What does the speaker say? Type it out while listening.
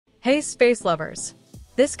Hey space lovers!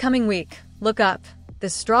 This coming week, look up.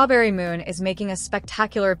 The strawberry moon is making a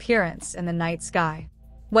spectacular appearance in the night sky.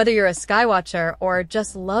 Whether you're a skywatcher or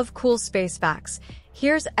just love cool space facts,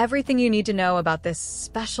 here's everything you need to know about this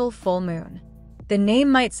special full moon. The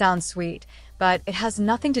name might sound sweet, but it has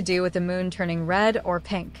nothing to do with the moon turning red or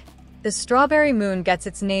pink. The strawberry moon gets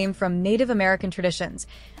its name from Native American traditions,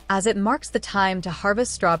 as it marks the time to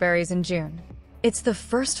harvest strawberries in June. It's the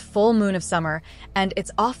first full moon of summer, and it's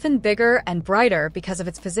often bigger and brighter because of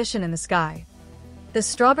its position in the sky. The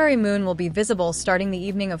strawberry moon will be visible starting the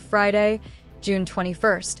evening of Friday, June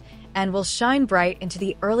 21st, and will shine bright into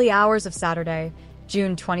the early hours of Saturday,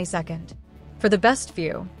 June 22nd. For the best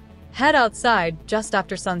view, head outside just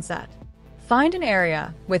after sunset. Find an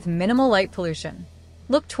area with minimal light pollution.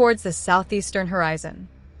 Look towards the southeastern horizon.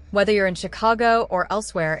 Whether you're in Chicago or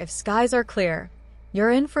elsewhere, if skies are clear, you're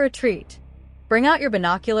in for a treat. Bring out your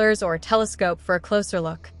binoculars or telescope for a closer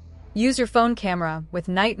look. Use your phone camera with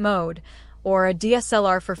night mode or a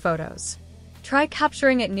DSLR for photos. Try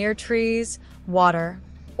capturing it near trees, water,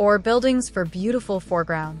 or buildings for beautiful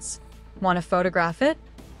foregrounds. Want to photograph it?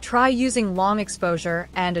 Try using long exposure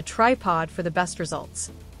and a tripod for the best results.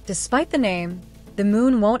 Despite the name, the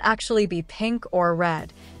moon won't actually be pink or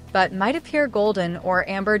red, but might appear golden or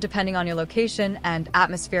amber depending on your location and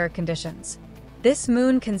atmospheric conditions. This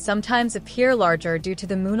moon can sometimes appear larger due to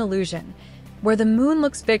the moon illusion, where the moon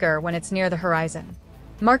looks bigger when it's near the horizon.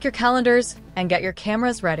 Mark your calendars and get your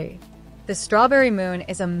cameras ready. The strawberry moon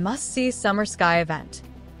is a must-see summer sky event.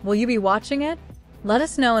 Will you be watching it? Let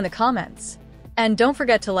us know in the comments. And don't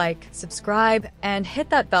forget to like, subscribe, and hit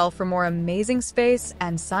that bell for more amazing space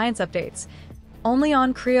and science updates, only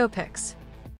on CryoPix.